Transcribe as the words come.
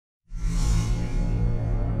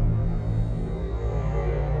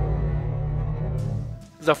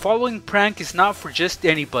The following prank is not for just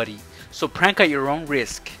anybody, so prank at your own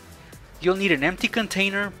risk. You'll need an empty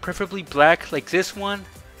container, preferably black like this one,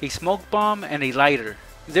 a smoke bomb, and a lighter.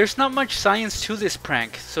 There's not much science to this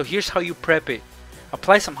prank, so here's how you prep it.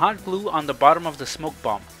 Apply some hot glue on the bottom of the smoke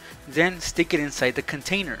bomb, then stick it inside the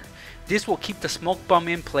container. This will keep the smoke bomb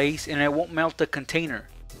in place and it won't melt the container.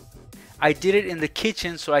 I did it in the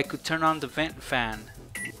kitchen so I could turn on the vent fan.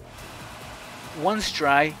 Once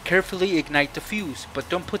dry, carefully ignite the fuse, but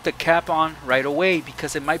don't put the cap on right away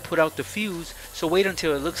because it might put out the fuse, so wait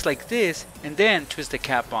until it looks like this and then twist the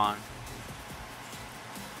cap on.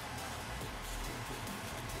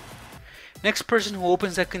 Next person who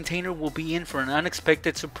opens that container will be in for an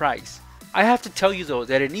unexpected surprise. I have to tell you though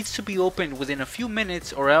that it needs to be opened within a few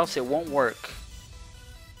minutes or else it won't work.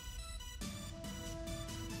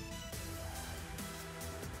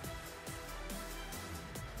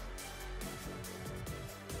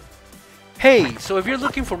 Hey, so if you're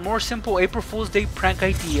looking for more simple April Fool's Day prank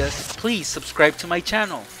ideas, please subscribe to my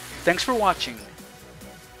channel. Thanks for watching.